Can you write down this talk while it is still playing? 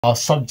Our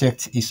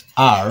subject is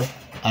r,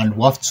 and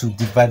we have to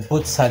divide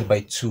both sides by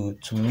 2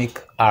 to make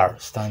r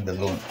stand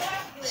alone.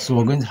 So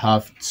we're going to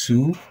have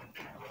 2r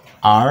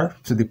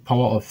to the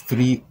power of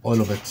 3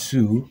 all over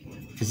 2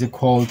 is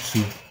equal to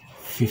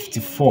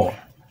 54.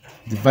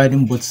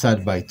 Dividing both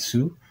sides by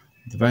 2,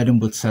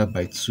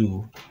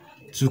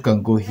 2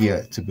 can go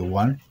here to be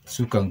 1,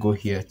 2 can go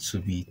here to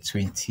be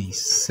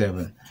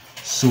 27.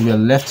 So we are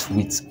left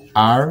with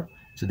r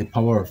to the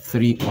power of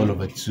 3 all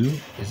over 2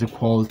 is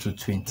equal to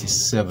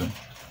 27.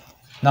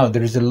 Now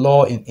there is a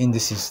law in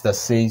indices that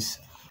says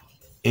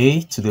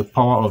a to the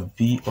power of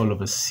b all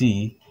over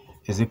c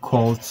is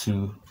equal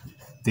to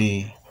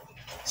the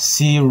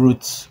c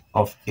root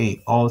of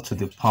a all to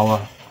the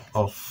power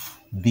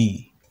of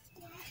b.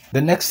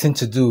 The next thing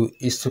to do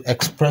is to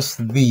express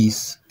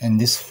these in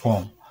this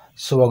form.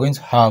 So we're going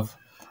to have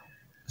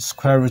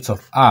square root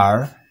of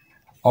r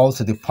all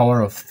to the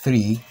power of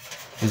 3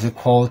 is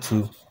equal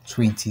to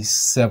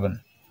 27.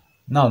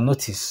 Now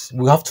notice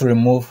we have to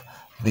remove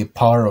the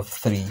power of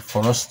 3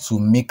 for us to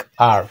make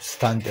r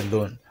stand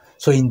alone.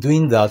 So in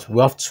doing that,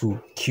 we have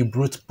to cube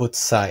root both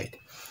sides.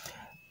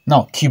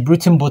 Now cube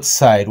rooting both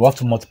sides, we have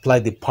to multiply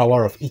the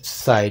power of each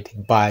side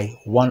by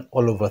 1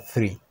 all over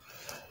 3,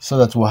 so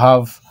that we'll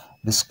have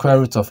the square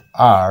root of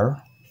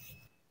r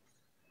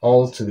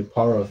all to the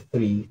power of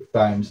 3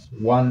 times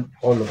 1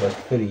 all over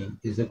 3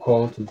 is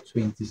equal to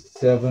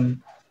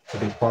 27 to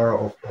the power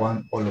of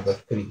 1 all over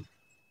 3.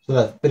 So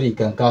that 3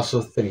 can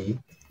cancel 3.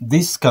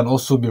 This can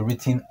also be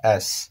written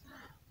as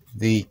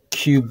the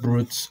cube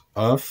root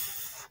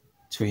of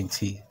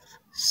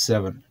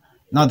 27.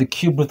 Now the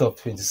cube root of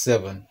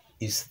 27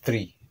 is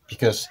 3,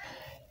 because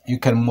you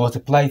can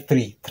multiply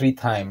 3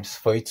 times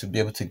for you to be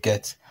able to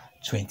get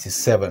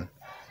 27.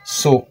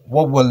 So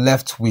what we're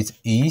left with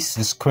is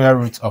the square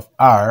root of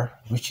r,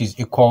 which is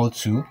equal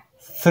to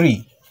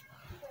 3.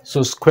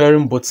 So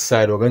squaring both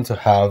sides, we're going to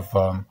have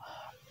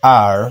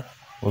r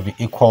will be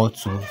equal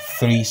to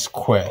 3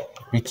 squared,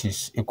 which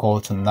is equal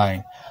to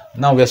 9.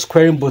 Now we are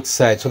squaring both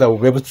sides so that we'll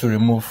be able to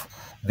remove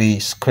the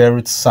square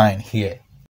root sign here.